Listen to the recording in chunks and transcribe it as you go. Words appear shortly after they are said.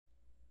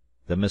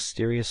The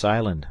Mysterious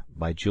Island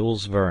by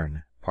Jules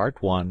Verne,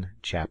 Part 1,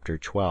 Chapter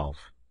 12.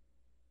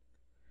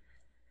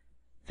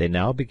 They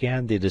now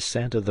began the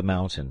descent of the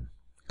mountain.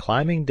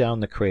 Climbing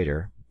down the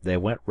crater, they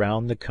went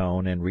round the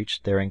cone and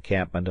reached their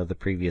encampment of the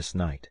previous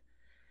night.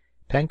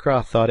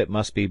 Pencroft thought it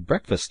must be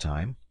breakfast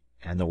time,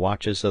 and the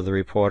watches of the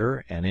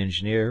reporter and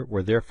engineer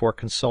were therefore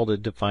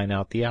consulted to find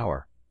out the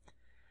hour.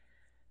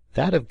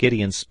 That of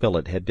Gideon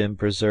Spilett had been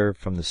preserved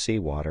from the sea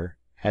water,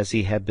 as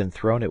he had been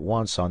thrown at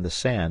once on the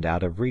sand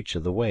out of reach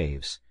of the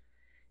waves.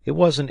 It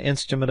was an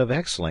instrument of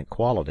excellent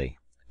quality,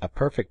 a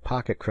perfect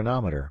pocket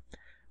chronometer,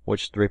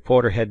 which the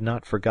reporter had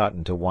not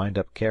forgotten to wind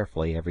up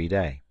carefully every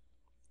day.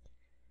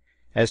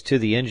 As to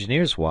the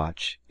engineer's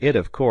watch, it,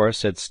 of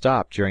course, had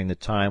stopped during the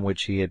time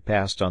which he had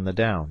passed on the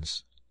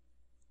downs.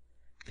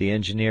 The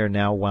engineer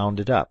now wound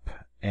it up,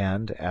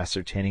 and,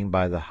 ascertaining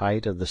by the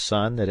height of the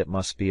sun that it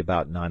must be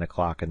about 9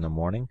 o'clock in the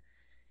morning,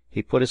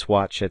 he put his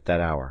watch at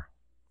that hour.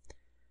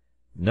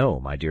 "No,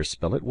 my dear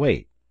Spilett,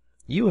 wait.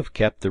 You have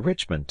kept the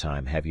Richmond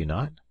time, have you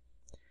not?"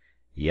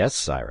 "Yes,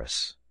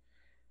 Cyrus."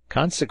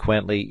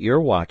 "Consequently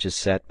your watch is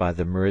set by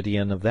the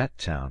meridian of that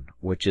town,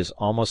 which is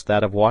almost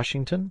that of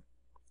Washington?"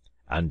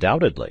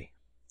 "Undoubtedly."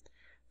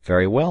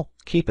 "Very well,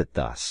 keep it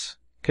thus.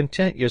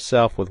 Content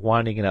yourself with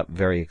winding it up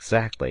very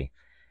exactly,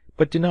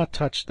 but do not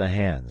touch the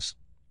hands.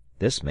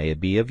 This may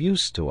be of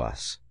use to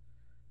us."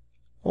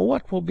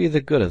 "What will be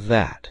the good of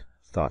that?"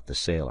 thought the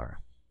sailor.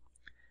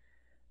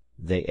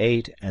 They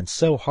ate, and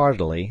so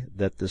heartily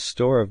that the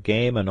store of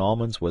game and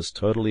almonds was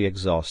totally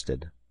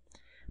exhausted.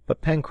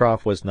 But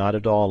Pencroft was not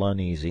at all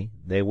uneasy;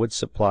 they would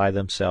supply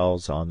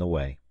themselves on the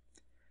way.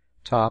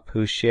 Top,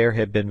 whose share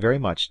had been very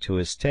much to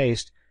his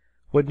taste,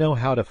 would know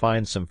how to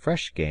find some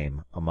fresh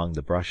game among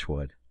the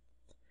brushwood.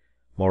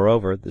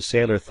 Moreover, the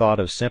sailor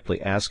thought of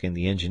simply asking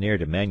the engineer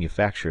to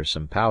manufacture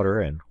some powder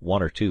and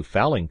 1 or 2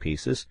 fowling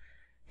pieces.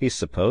 He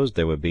supposed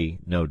there would be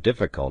no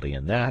difficulty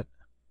in that.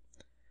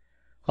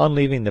 On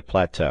leaving the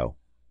plateau,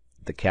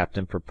 the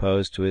captain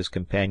proposed to his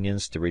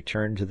companions to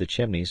return to the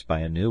Chimneys by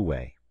a new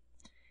way.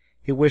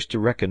 He wished to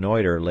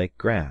reconnoitre Lake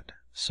Grant,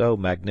 so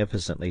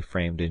magnificently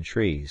framed in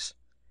trees.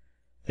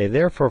 They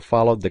therefore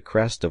followed the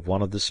crest of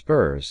one of the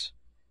spurs,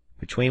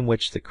 between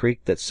which the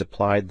creek that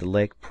supplied the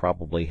lake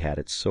probably had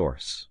its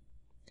source.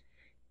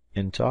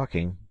 In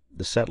talking,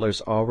 the settlers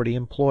already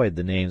employed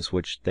the names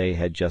which they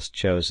had just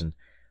chosen,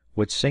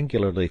 which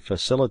singularly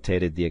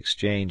facilitated the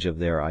exchange of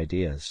their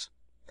ideas.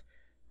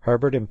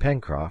 Herbert and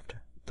Pencroft,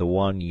 the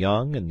one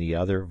young and the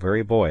other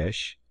very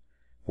boyish,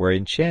 were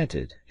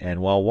enchanted, and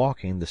while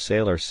walking the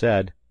sailor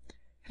said,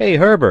 "Hey,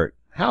 Herbert,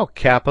 how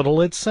capital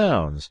it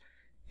sounds!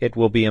 It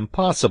will be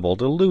impossible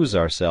to lose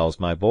ourselves,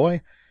 my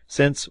boy,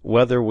 since,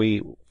 whether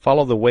we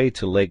follow the way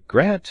to Lake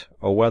Grant,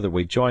 or whether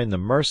we join the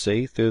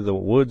Mercy through the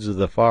woods of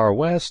the far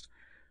west,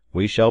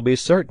 we shall be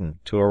certain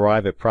to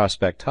arrive at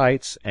Prospect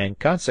Heights and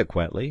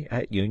consequently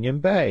at Union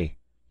Bay."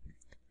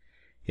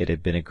 It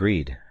had been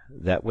agreed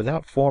that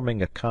without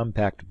forming a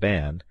compact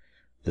band,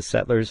 the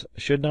settlers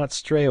should not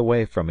stray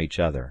away from each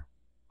other.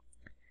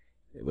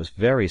 It was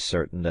very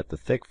certain that the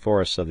thick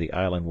forests of the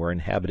island were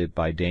inhabited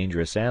by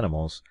dangerous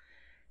animals,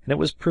 and it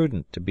was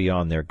prudent to be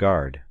on their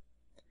guard.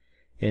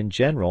 In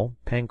general,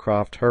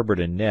 Pencroft, Herbert,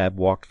 and Neb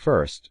walked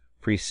first,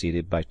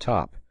 preceded by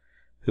Top,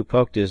 who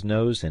poked his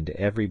nose into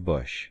every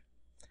bush.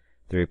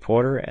 The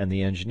reporter and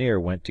the engineer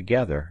went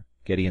together,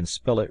 Gideon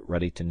Spilett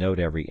ready to note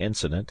every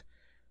incident,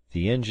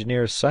 the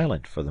engineer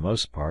silent for the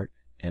most part,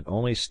 and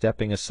only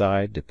stepping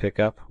aside to pick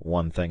up,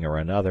 one thing or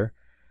another,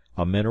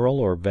 a mineral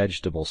or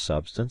vegetable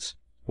substance,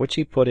 which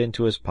he put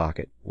into his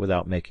pocket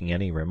without making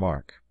any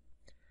remark.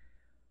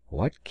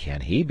 "What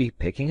can he be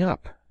picking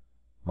up?"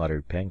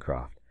 muttered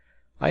Pencroft.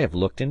 "I have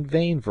looked in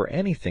vain for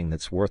anything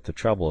that's worth the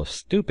trouble of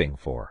stooping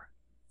for."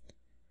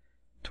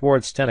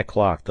 Towards 10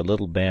 o'clock the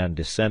little band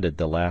descended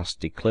the last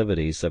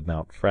declivities of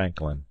Mount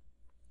Franklin.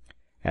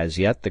 As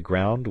yet the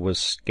ground was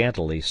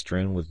scantily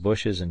strewn with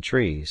bushes and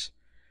trees.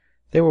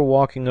 They were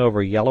walking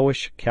over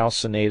yellowish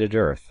calcinated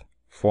earth,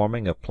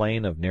 forming a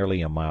plain of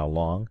nearly a mile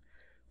long,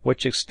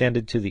 which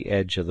extended to the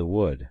edge of the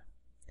wood.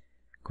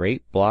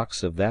 Great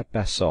blocks of that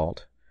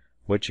basalt,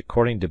 which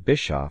according to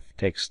Bischoff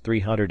takes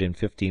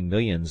 350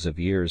 millions of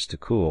years to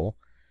cool,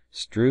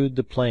 strewed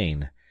the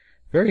plain,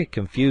 very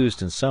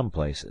confused in some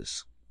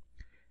places.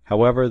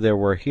 However, there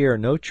were here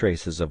no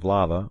traces of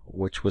lava,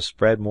 which was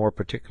spread more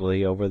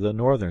particularly over the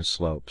northern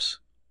slopes.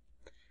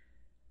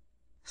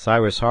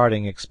 Cyrus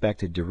Harding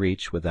expected to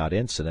reach, without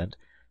incident,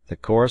 the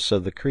course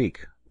of the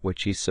creek,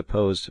 which he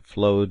supposed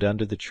flowed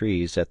under the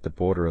trees at the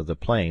border of the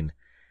plain,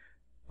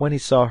 when he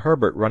saw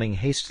Herbert running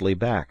hastily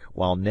back,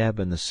 while Neb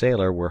and the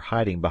sailor were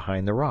hiding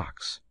behind the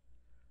rocks.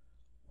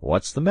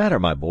 "What's the matter,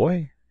 my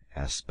boy?"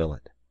 asked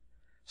Spilett.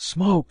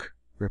 "Smoke!"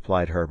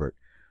 replied Herbert.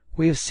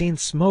 "We have seen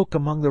smoke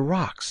among the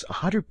rocks,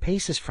 100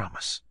 paces from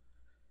us."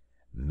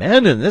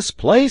 "Men in this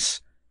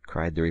place!"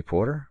 cried the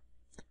reporter.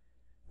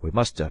 "We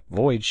must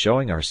avoid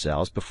showing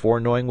ourselves before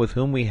knowing with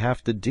whom we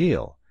have to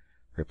deal,"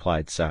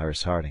 replied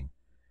Cyrus Harding.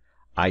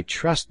 "I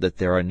trust that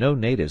there are no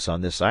natives on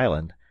this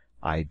island.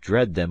 I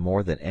dread them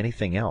more than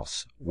anything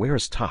else. Where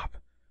is Top?"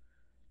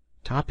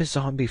 "Top is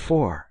on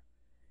before."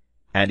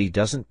 "And he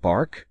doesn't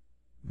bark?"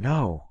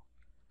 "No."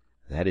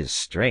 "That is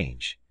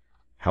strange.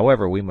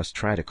 However, we must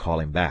try to call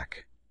him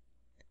back."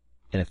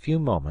 In a few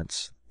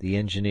moments the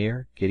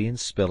engineer, Gideon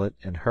Spilett,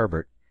 and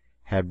Herbert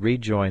had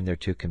rejoined their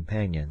two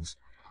companions,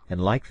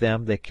 and like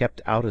them they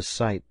kept out of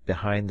sight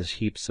behind the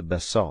heaps of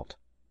basalt.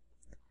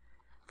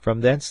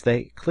 From thence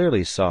they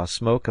clearly saw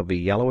smoke of a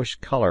yellowish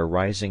colour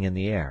rising in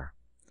the air.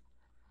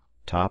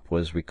 Top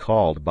was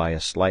recalled by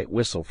a slight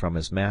whistle from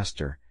his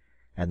master,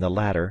 and the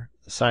latter,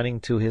 signing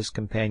to his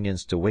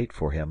companions to wait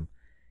for him,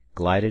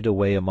 glided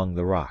away among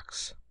the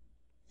rocks.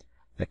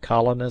 The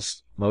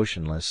colonists,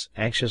 motionless,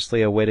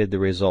 anxiously awaited the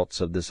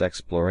results of this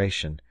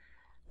exploration,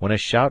 when a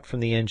shout from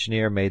the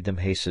engineer made them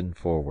hasten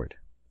forward.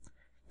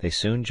 They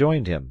soon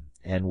joined him,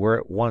 and were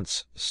at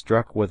once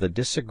struck with a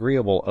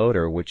disagreeable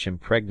odor which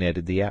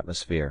impregnated the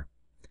atmosphere.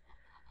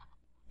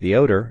 The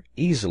odor,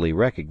 easily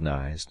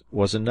recognized,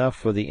 was enough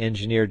for the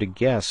engineer to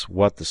guess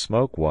what the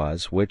smoke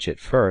was which at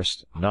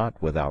first,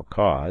 not without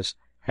cause,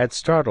 had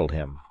startled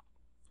him.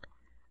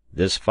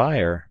 "This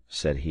fire,"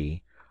 said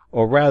he,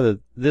 "or rather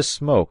this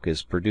smoke,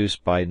 is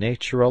produced by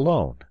nature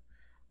alone.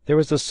 There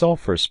is a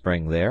sulphur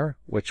spring there,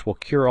 which will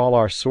cure all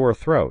our sore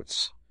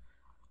throats."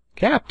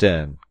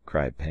 "Captain,"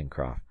 cried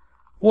Pencroft,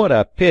 "what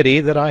a pity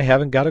that I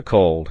haven't got a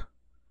cold!"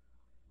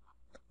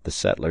 The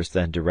settlers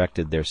then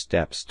directed their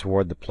steps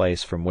toward the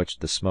place from which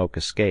the smoke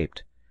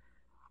escaped.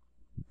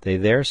 They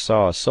there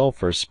saw a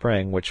sulphur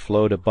spring which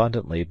flowed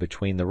abundantly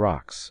between the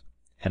rocks,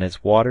 and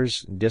its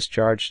waters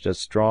discharged a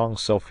strong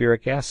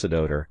sulphuric acid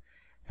odor,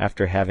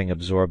 after having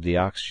absorbed the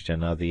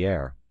oxygen of the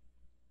air.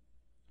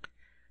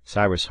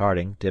 Cyrus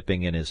Harding,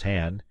 dipping in his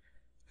hand,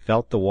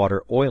 felt the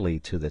water oily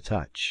to the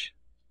touch.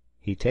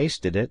 He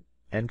tasted it,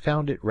 and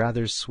found it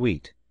rather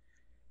sweet.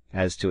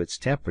 As to its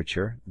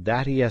temperature,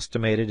 that he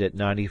estimated at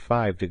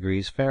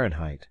 95°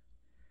 Fahrenheit.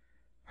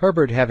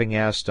 Herbert having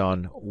asked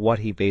on what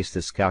he based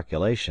this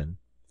calculation,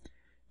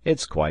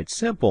 "It's quite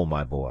simple,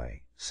 my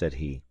boy," said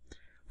he,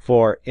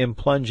 "for, in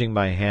plunging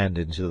my hand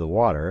into the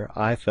water,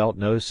 I felt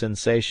no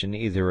sensation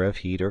either of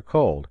heat or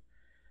cold.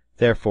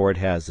 Therefore it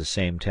has the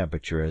same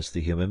temperature as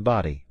the human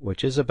body,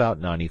 which is about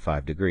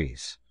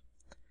 95°.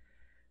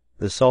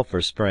 The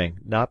sulphur spring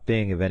not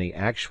being of any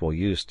actual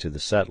use to the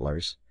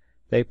settlers,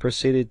 they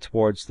proceeded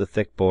towards the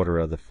thick border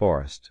of the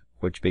forest,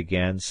 which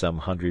began some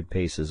 100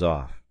 paces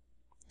off.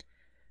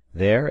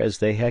 There, as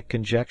they had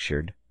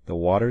conjectured, the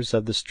waters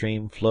of the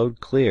stream flowed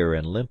clear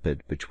and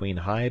limpid between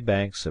high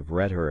banks of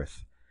red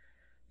earth,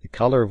 the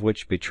colour of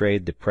which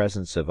betrayed the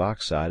presence of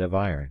oxide of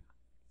iron.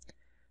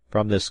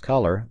 From this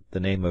colour the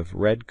name of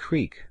Red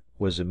Creek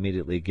was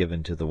immediately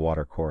given to the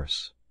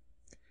watercourse.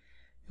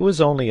 It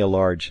was only a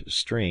large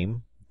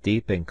stream,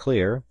 deep and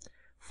clear,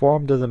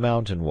 formed of the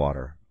mountain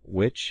water,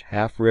 which,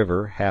 half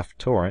river, half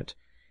torrent,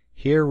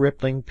 here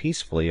rippling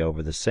peacefully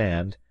over the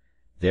sand,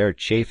 there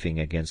chafing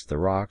against the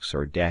rocks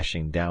or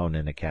dashing down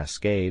in a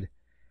cascade,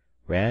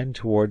 ran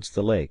towards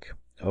the lake,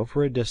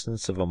 over a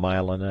distance of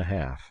 1.5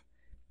 miles,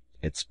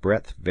 its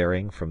breadth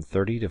varying from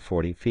 30 to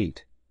 40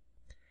 feet.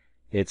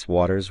 Its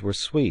waters were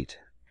sweet,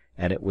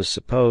 and it was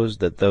supposed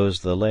that those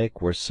of the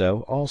lake were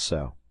so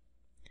also.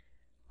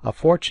 A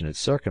fortunate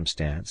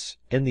circumstance,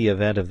 in the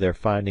event of their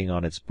finding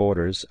on its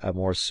borders a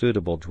more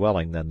suitable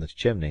dwelling than the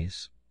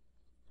Chimneys.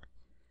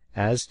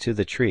 As to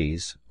the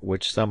trees,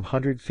 which some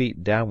 100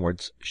 feet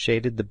downwards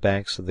shaded the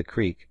banks of the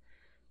creek,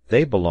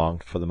 they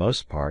belonged, for the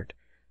most part,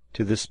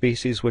 to the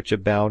species which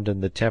abound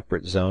in the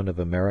temperate zone of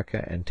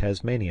America and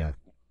Tasmania,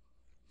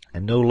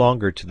 and no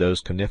longer to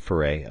those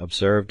coniferae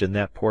observed in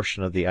that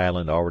portion of the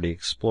island already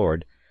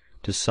explored,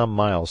 to some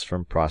miles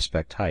from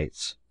Prospect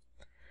Heights.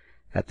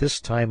 At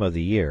this time of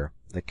the year,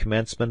 the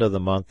commencement of the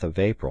month of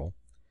April,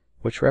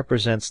 which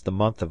represents the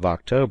month of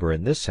October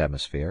in this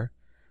hemisphere,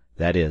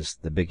 that is,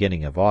 the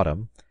beginning of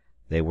autumn,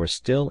 they were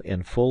still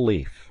in full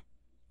leaf.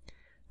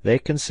 They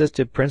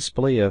consisted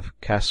principally of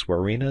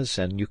casuarinas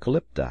and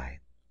eucalypti,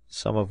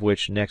 some of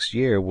which next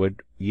year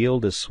would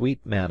yield a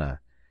sweet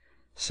manna,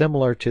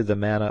 similar to the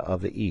manna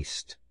of the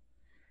East.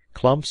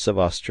 Clumps of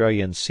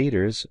Australian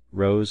cedars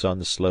rose on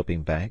the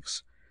sloping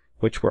banks,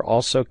 which were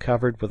also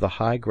covered with a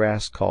high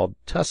grass called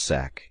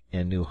tussac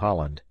in New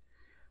Holland,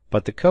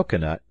 but the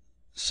cocoanut,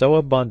 so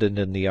abundant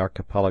in the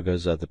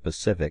archipelagos of the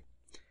Pacific,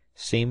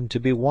 seemed to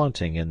be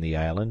wanting in the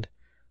island,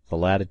 the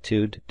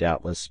latitude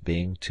doubtless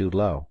being too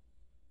low.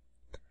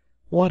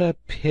 "What a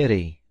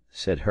pity,"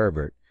 said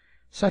Herbert,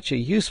 "such a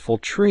useful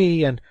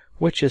tree, and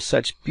which has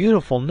such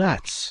beautiful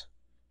nuts!"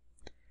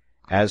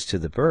 As to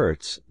the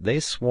birds, they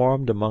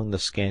swarmed among the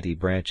scanty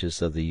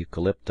branches of the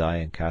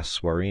eucalypti and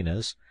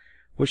casuarinas,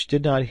 which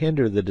did not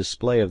hinder the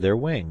display of their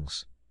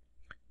wings.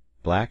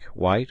 Black,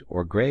 white,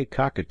 or gray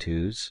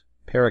cockatoos,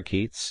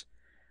 parakeets,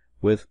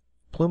 with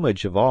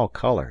plumage of all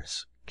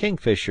colors,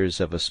 kingfishers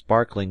of a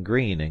sparkling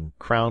green and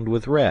crowned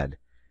with red,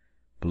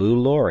 blue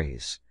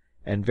lories,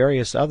 and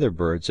various other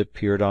birds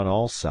appeared on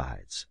all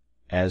sides,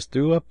 as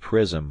through a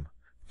prism,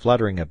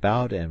 fluttering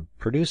about and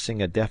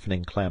producing a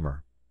deafening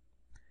clamor.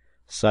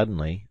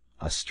 Suddenly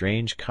a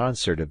strange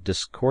concert of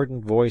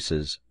discordant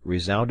voices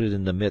resounded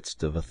in the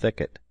midst of a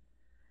thicket.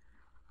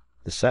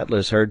 The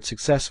settlers heard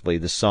successively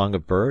the song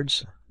of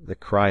birds, the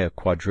cry of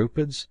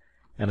quadrupeds,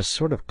 and a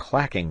sort of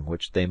clacking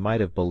which they might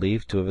have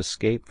believed to have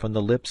escaped from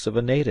the lips of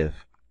a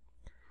native.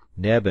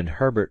 Neb and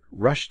Herbert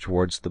rushed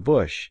towards the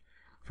bush,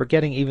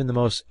 forgetting even the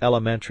most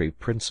elementary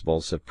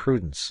principles of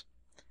prudence.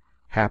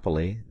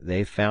 Happily,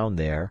 they found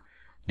there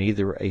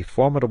neither a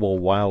formidable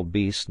wild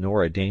beast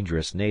nor a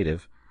dangerous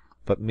native,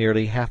 but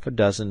merely half a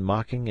dozen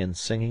mocking and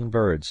singing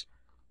birds,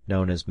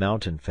 known as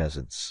mountain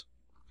pheasants.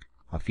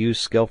 A few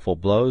skilful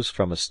blows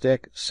from a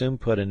stick soon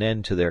put an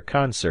end to their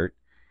concert,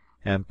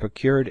 and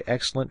procured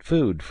excellent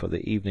food for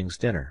the evening's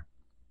dinner.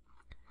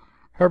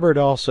 Herbert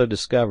also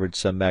discovered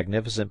some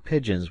magnificent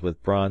pigeons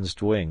with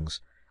bronzed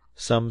wings,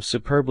 some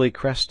superbly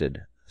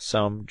crested,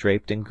 some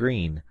draped in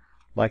green,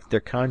 like their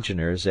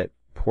congeners at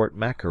Port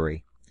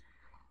Macquarie,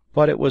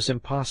 but it was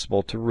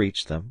impossible to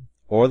reach them,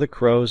 or the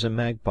crows and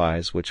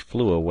magpies which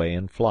flew away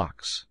in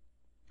flocks.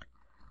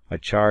 A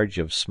charge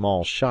of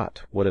small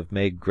shot would have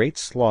made great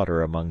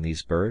slaughter among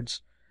these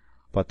birds,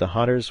 but the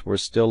hunters were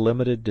still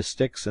limited to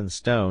sticks and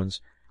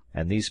stones,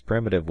 and these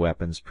primitive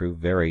weapons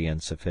proved very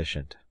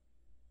insufficient.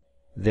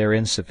 Their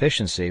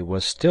insufficiency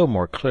was still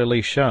more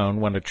clearly shown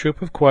when a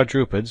troop of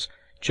quadrupeds,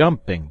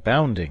 jumping,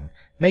 bounding,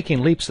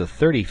 making leaps of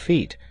 30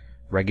 feet,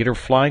 regular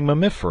flying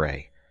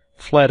mammiferae,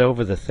 fled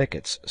over the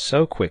thickets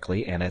so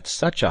quickly and at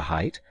such a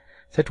height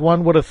that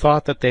one would have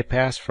thought that they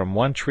passed from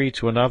one tree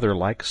to another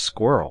like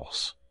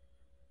squirrels.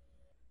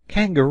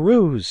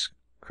 "Kangaroos!"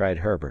 cried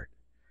Herbert.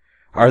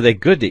 "Are they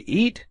good to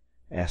eat?"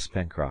 asked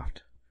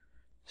Pencroft.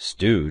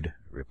 "Stewed,"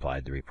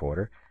 replied the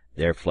reporter.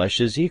 "Their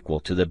flesh is equal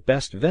to the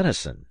best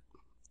venison."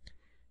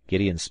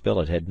 Gideon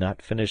Spilett had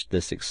not finished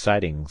this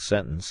exciting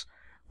sentence,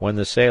 when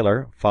the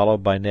sailor,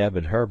 followed by Neb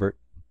and Herbert,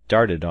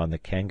 darted on the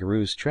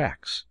kangaroo's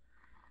tracks.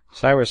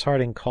 Cyrus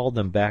Harding called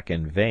them back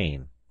in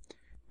vain.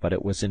 But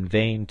it was in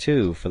vain,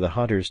 too, for the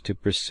hunters to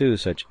pursue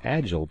such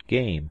agile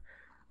game,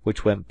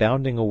 which went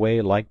bounding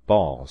away like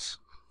balls.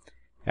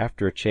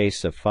 After a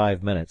chase of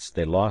 5 minutes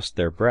they lost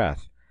their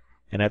breath,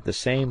 and at the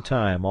same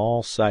time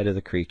all sight of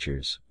the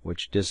creatures,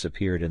 which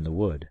disappeared in the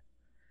wood.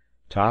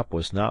 Top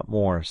was not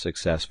more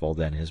successful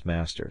than his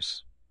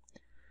masters.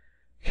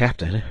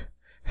 "Captain,"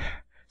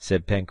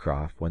 said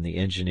Pencroft, when the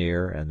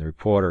engineer and the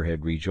reporter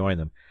had rejoined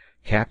them,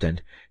 "Captain,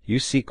 you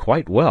see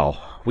quite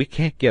well. We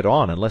can't get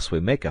on unless we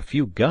make a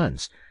few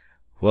guns.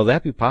 Will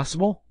that be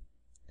possible?"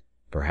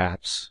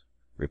 "Perhaps,"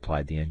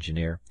 replied the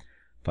engineer,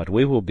 "but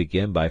we will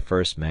begin by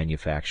first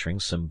manufacturing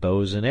some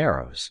bows and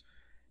arrows,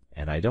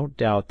 and I don't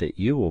doubt that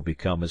you will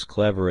become as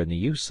clever in the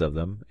use of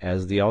them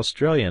as the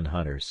Australian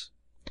hunters."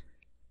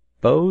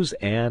 "Bows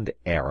and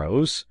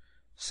arrows!"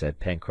 said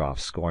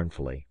Pencroft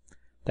scornfully.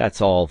 "That's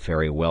all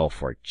very well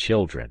for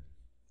children."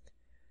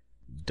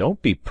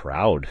 "Don't be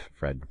proud,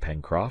 friend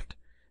Pencroft,"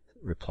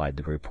 replied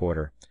the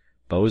reporter.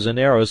 "Bows and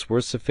arrows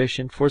were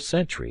sufficient for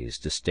centuries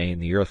to stain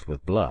the earth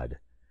with blood.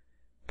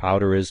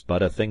 Powder is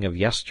but a thing of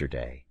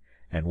yesterday,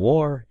 and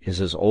war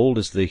is as old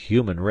as the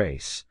human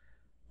race,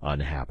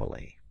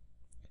 unhappily."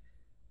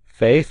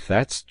 "Faith,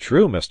 that's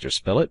true, Mr.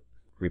 Spilett,"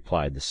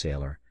 replied the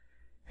sailor,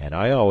 "and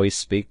I always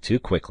speak too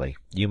quickly.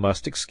 You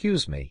must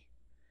excuse me."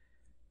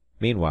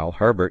 Meanwhile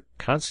Herbert,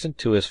 constant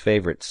to his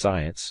favorite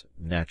science,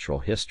 natural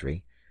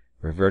history,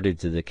 reverted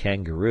to the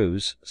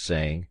kangaroos,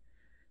 saying,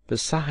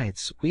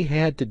 "Besides, we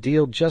had to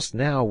deal just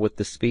now with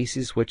the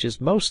species which is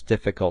most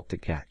difficult to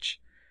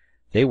catch.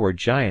 They were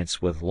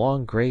giants with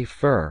long gray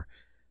fur,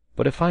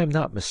 but if I am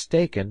not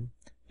mistaken,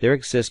 there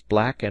exist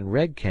black and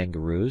red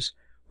kangaroos,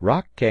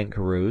 rock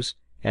kangaroos,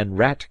 and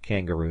rat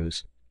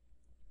kangaroos,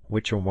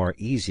 which are more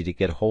easy to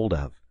get hold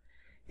of.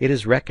 It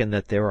is reckoned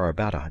that there are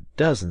about a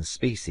dozen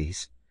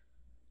species."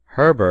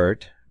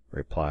 "Herbert,"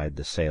 replied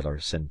the sailor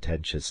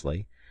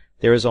sententiously,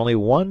 "there is only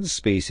one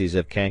species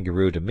of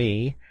kangaroo to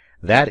me.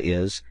 That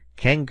is,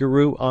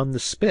 kangaroo on the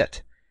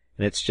spit,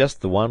 and it's just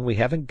the one we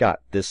haven't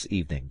got this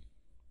evening."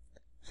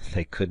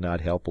 They could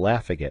not help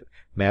laughing at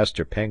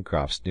Master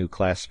Pencroft's new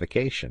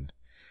classification.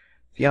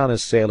 The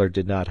honest sailor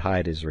did not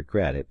hide his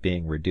regret at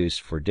being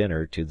reduced for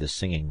dinner to the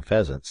singing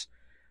pheasants,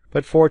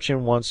 but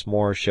fortune once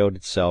more showed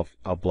itself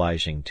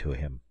obliging to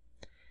him.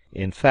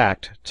 In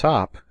fact,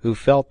 Top, who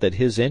felt that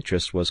his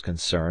interest was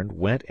concerned,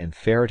 went and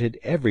ferreted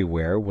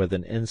everywhere with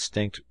an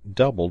instinct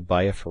doubled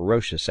by a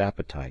ferocious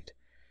appetite.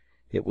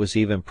 It was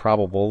even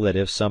probable that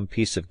if some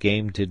piece of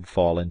game did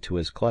fall into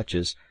his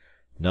clutches,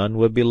 none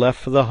would be left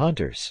for the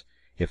hunters,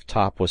 if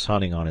Top was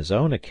hunting on his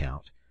own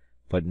account,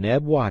 but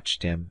Neb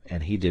watched him,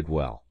 and he did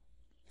well.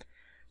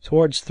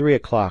 Towards 3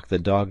 o'clock the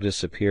dog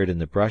disappeared in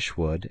the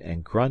brushwood,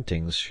 and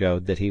gruntings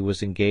showed that he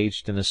was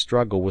engaged in a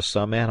struggle with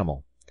some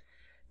animal.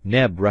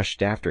 Neb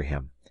rushed after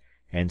him,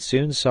 and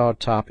soon saw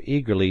Top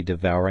eagerly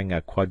devouring a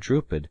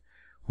quadruped,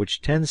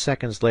 which 10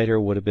 seconds later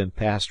would have been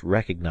past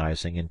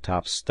recognizing in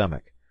Top's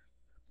stomach.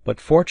 But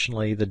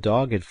fortunately the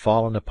dog had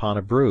fallen upon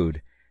a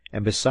brood,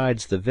 and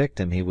besides the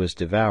victim he was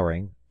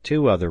devouring,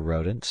 2 other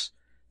rodents,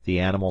 the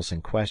animals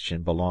in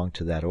question belonged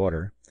to that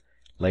order,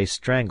 lay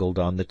strangled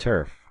on the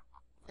turf.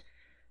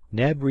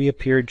 Neb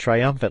reappeared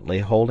triumphantly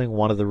holding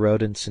one of the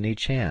rodents in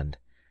each hand.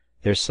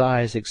 Their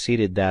size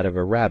exceeded that of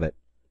a rabbit,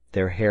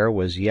 their hair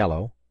was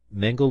yellow,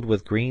 mingled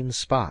with green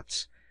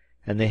spots,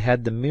 and they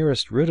had the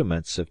merest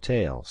rudiments of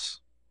tails.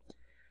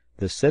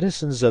 The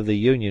citizens of the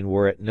Union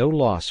were at no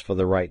loss for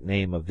the right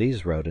name of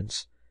these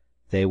rodents.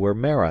 They were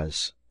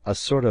maras, a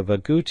sort of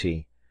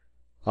agouti,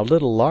 a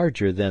little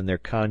larger than their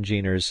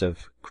congeners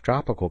of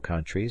tropical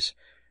countries,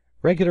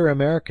 regular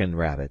American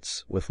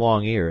rabbits, with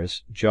long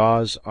ears,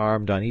 jaws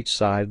armed on each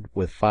side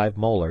with 5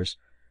 molars,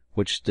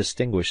 which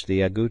distinguished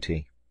the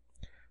agouti.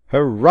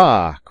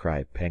 "Hurrah!"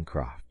 cried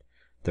Pencroft.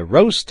 "The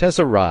roast has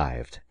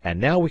arrived, and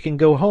now we can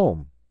go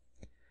home."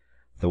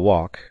 The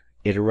walk,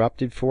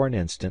 interrupted for an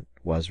instant,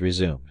 was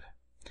resumed.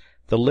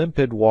 The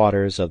limpid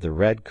waters of the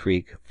Red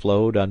Creek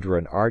flowed under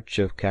an arch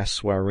of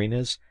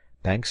casuarinas,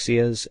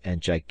 banksias, and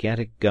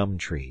gigantic gum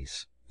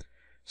trees.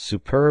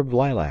 Superb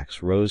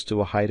lilacs rose to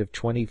a height of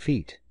 20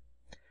 feet.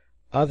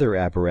 Other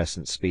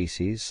arborescent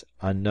species,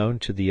 unknown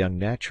to the young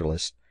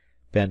naturalist,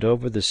 bent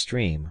over the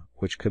stream,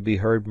 which could be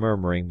heard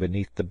murmuring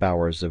beneath the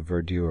bowers of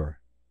verdure.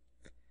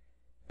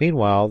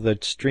 Meanwhile the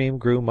stream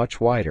grew much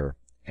wider,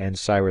 and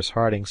Cyrus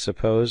Harding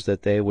supposed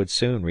that they would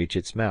soon reach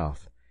its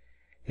mouth.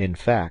 In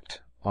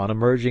fact, on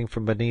emerging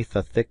from beneath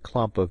a thick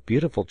clump of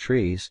beautiful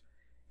trees,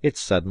 it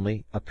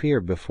suddenly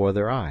appeared before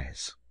their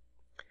eyes.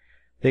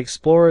 The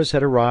explorers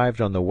had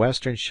arrived on the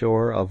western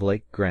shore of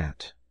Lake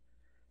Grant.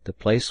 The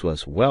place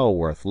was well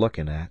worth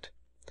looking at.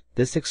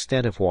 This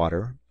extent of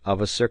water, of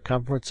a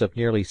circumference of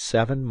nearly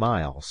 7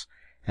 miles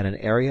and an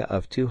area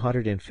of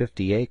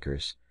 250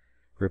 acres,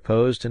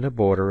 reposed in a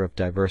border of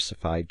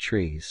diversified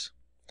trees.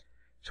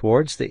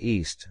 Towards the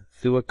east,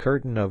 through a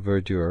curtain of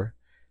verdure,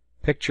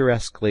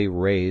 picturesquely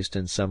raised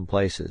in some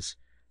places,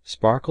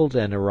 sparkled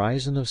an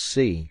horizon of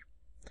sea.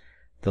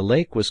 The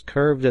lake was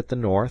curved at the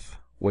north,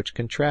 which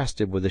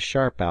contrasted with the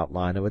sharp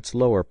outline of its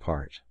lower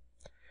part.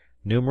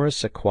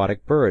 Numerous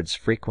aquatic birds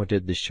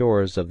frequented the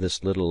shores of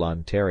this little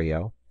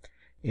Ontario,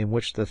 in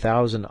which the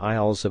 1,000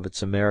 isles of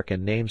its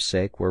American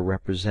namesake were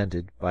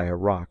represented by a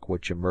rock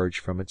which emerged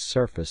from its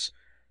surface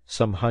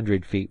some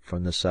 100 feet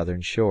from the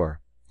southern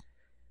shore.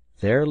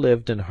 There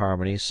lived in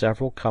harmony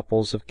several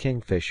couples of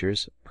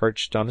kingfishers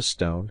perched on a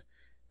stone,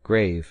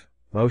 grave,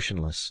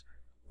 motionless,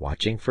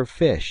 watching for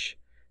fish.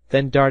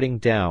 Then darting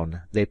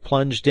down, they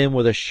plunged in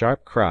with a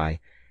sharp cry,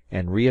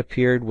 and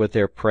reappeared with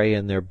their prey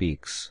in their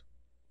beaks.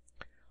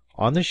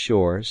 On the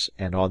shores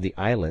and on the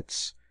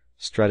islets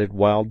strutted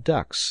wild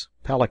ducks,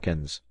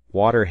 pelicans,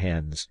 water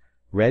hens,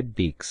 red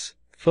beaks,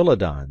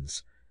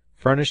 philodons,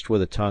 furnished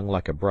with a tongue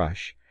like a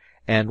brush,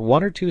 and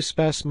 1 or 2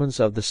 specimens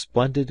of the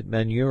splendid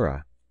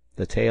menura,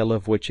 the tail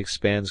of which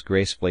expands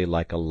gracefully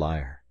like a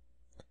lyre.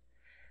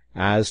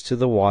 As to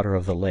the water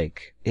of the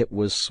lake, it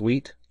was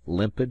sweet,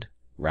 limpid,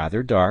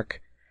 rather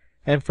dark,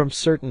 and from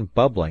certain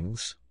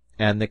bubblings,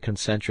 and the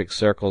concentric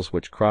circles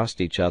which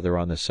crossed each other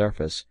on the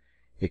surface,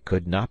 it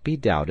could not be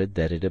doubted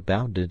that it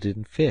abounded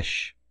in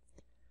fish.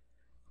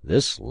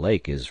 "This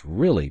lake is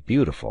really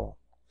beautiful,"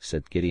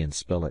 said Gideon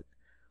Spilett.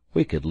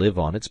 "We could live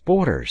on its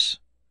borders."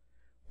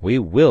 "We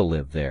will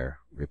live there,"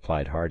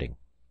 replied Harding.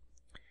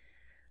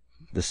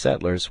 The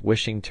settlers,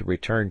 wishing to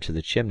return to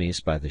the Chimneys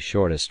by the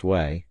shortest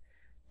way,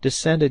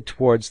 descended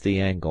towards the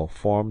angle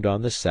formed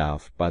on the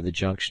south by the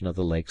junction of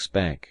the lake's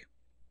bank.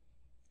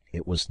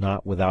 It was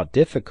not without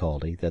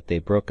difficulty that they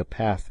broke a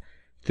path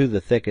through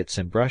the thickets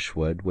and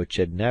brushwood which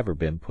had never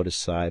been put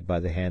aside by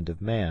the hand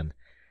of man,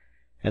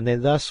 and they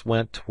thus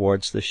went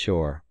towards the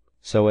shore,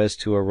 so as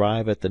to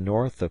arrive at the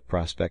north of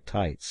Prospect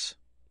Heights.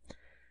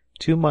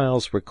 2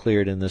 miles were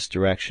cleared in this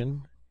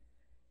direction,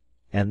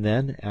 and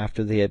then,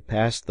 after they had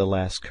passed the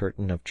last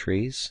curtain of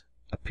trees,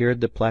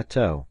 appeared the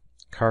plateau,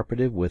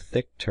 carpeted with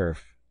thick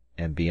turf,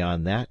 and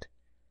beyond that,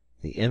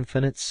 the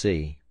infinite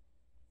sea.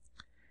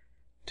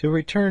 To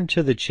return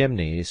to the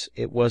Chimneys,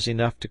 it was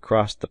enough to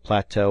cross the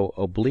plateau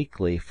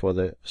obliquely for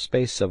the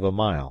space of a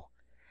mile,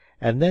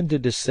 and then to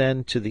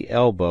descend to the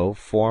elbow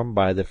formed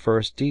by the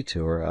first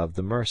detour of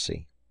the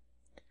Mercy.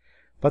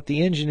 But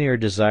the engineer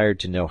desired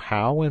to know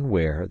how and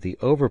where the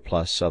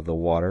overplus of the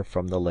water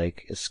from the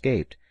lake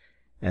escaped,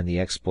 and the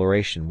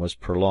exploration was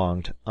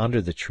prolonged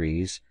under the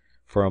trees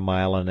for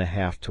 1.5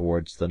 miles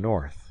towards the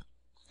north.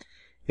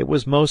 It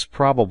was most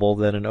probable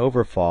that an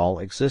overfall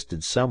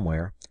existed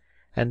somewhere,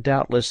 and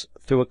doubtless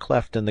through a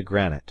cleft in the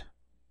granite.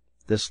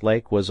 This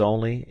lake was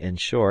only, in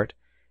short,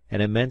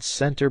 an immense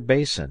centre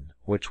basin,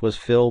 which was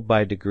filled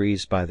by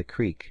degrees by the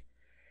creek,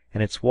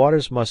 and its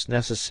waters must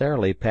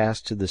necessarily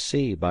pass to the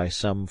sea by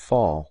some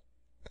fall.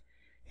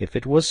 If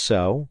it was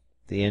so,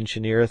 the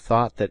engineer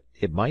thought that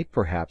it might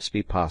perhaps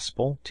be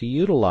possible to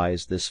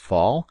utilize this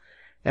fall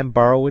and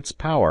borrow its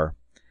power,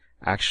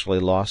 actually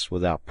lost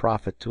without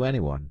profit to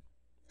anyone.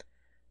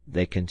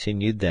 They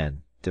continued,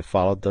 then, to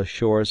follow the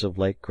shores of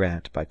Lake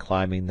Grant by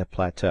climbing the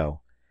plateau,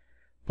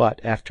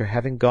 but after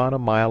having gone a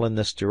mile in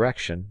this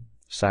direction,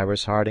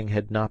 Cyrus Harding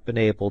had not been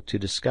able to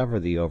discover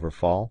the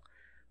overfall,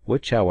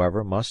 which,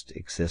 however, must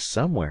exist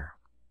somewhere.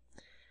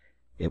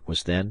 It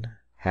was then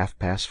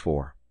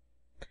 4:30.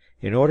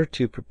 In order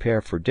to prepare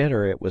for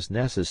dinner it was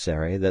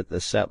necessary that the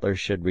settlers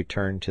should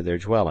return to their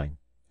dwelling.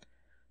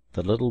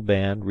 The little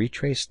band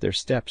retraced their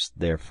steps,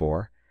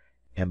 therefore,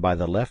 and by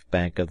the left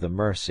bank of the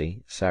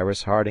Mersey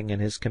Cyrus Harding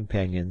and his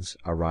companions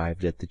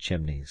arrived at the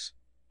Chimneys.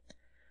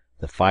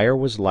 The fire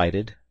was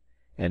lighted,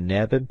 and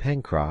Neb and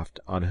Pencroft,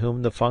 on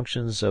whom the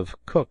functions of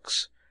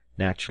cooks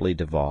naturally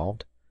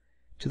devolved,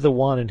 to the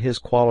one in his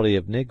quality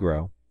of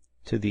negro,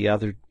 to the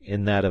other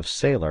in that of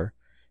sailor,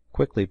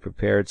 quickly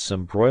prepared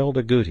some broiled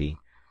agouti,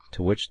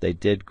 to which they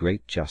did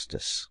great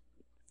justice.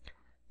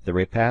 The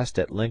repast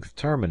at length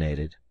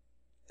terminated.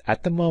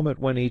 At the moment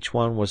when each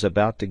one was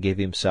about to give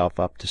himself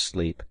up to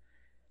sleep,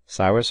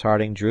 Cyrus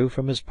Harding drew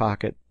from his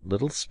pocket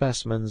little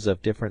specimens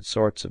of different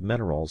sorts of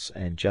minerals,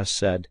 and just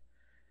said,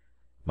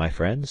 "My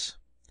friends,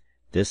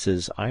 this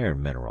is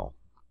iron mineral,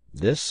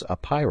 this a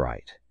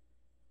pyrite,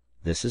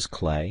 this is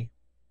clay,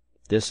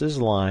 this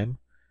is lime,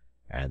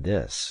 and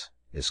this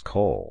is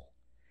coal.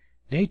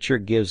 Nature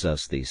gives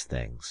us these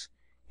things.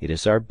 It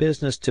is our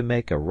business to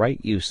make a right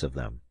use of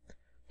them.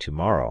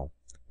 To-morrow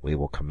we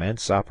will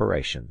commence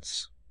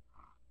operations."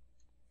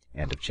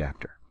 End of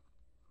chapter.